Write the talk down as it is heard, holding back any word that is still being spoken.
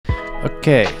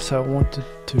Okay, so I wanted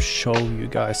to show you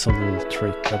guys a little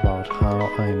trick about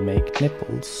how I make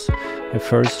nipples. I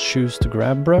first choose the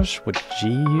grab brush with G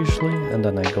usually, and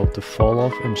then I go to fall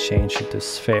off and change it to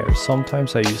sphere.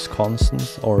 Sometimes I use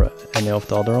constant or any of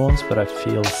the other ones, but I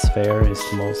feel sphere is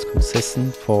the most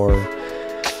consistent for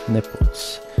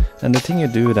nipples. And the thing you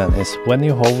do then is when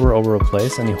you hover over a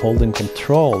place and you hold in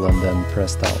control and then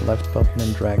press down left button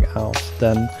and drag out,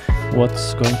 then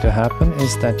what's going to happen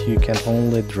is that you can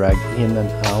only drag in and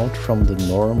out from the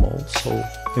normal, so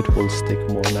it will stick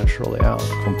more naturally out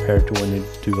compared to when you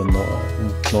do a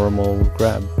normal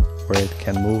grab where it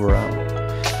can move around.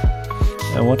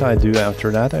 And what I do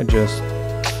after that, I just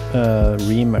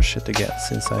remesh it again,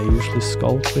 since I usually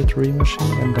sculpt with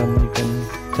remeshing, and then you can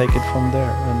take it from there.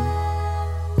 And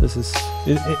this is,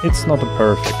 it's not a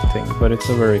perfect thing, but it's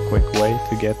a very quick way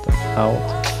to get out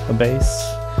a base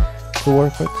to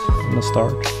work with in the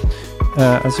start.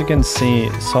 As you can see,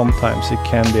 sometimes it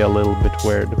can be a little bit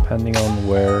weird depending on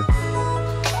where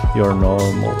your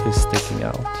normal is sticking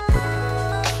out, but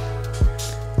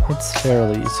it's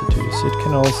fairly easy to use. It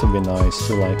can also be nice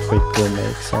to like quickly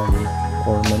make some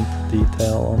ornament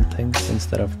detail on things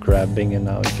instead of grabbing, and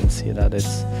now you can see that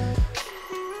it's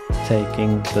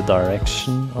taking the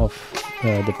direction of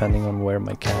depending on where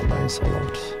my camera is a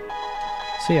lot.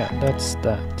 So yeah, that's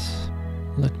that.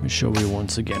 Let me show you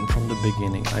once again from the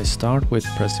beginning. I start with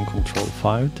pressing Ctrl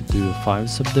 5 to do a 5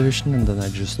 subdivision, and then I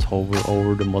just hover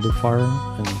over the modifier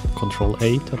and Ctrl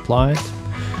 8 apply it.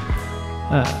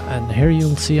 And here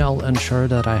you'll see I'll ensure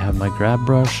that I have my grab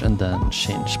brush and then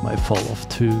change my fall off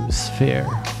to sphere.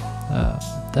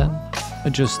 Then I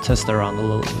just test around a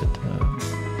little bit.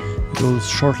 You'll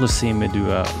shortly see me do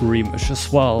a remesh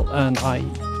as well, and I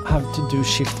have to do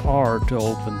Shift R to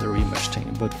open the remesh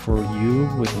thing, but for you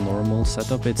with a normal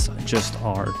setup it's just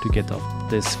R to get off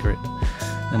this grid,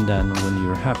 and then when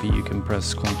you're happy you can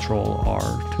press Ctrl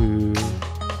R to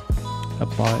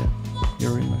apply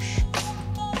your remesh.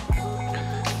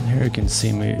 And here you can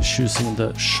see me choosing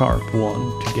the sharp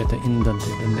one to get the indent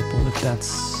in the nipple if that's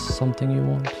something you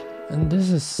want. And this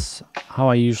is how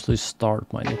I usually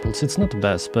start my nipples. It's not the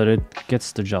best, but it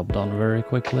gets the job done very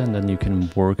quickly, and then you can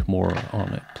work more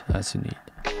on it as you need.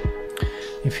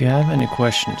 If you have any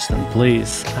questions, then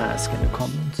please ask in the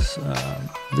comments.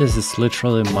 This is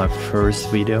literally my first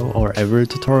video or ever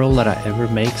tutorial that I ever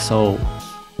make, so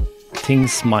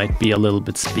things might be a little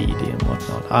bit speedy and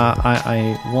whatnot.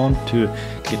 I want to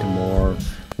get a more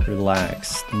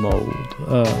relaxed mode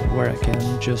where I can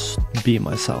just be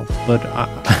myself, but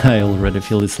I already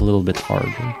feel it's a little bit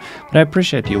harder. But I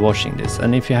appreciate you watching this,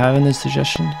 and if you have any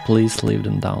suggestions, please leave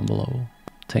them down below.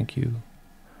 Thank you.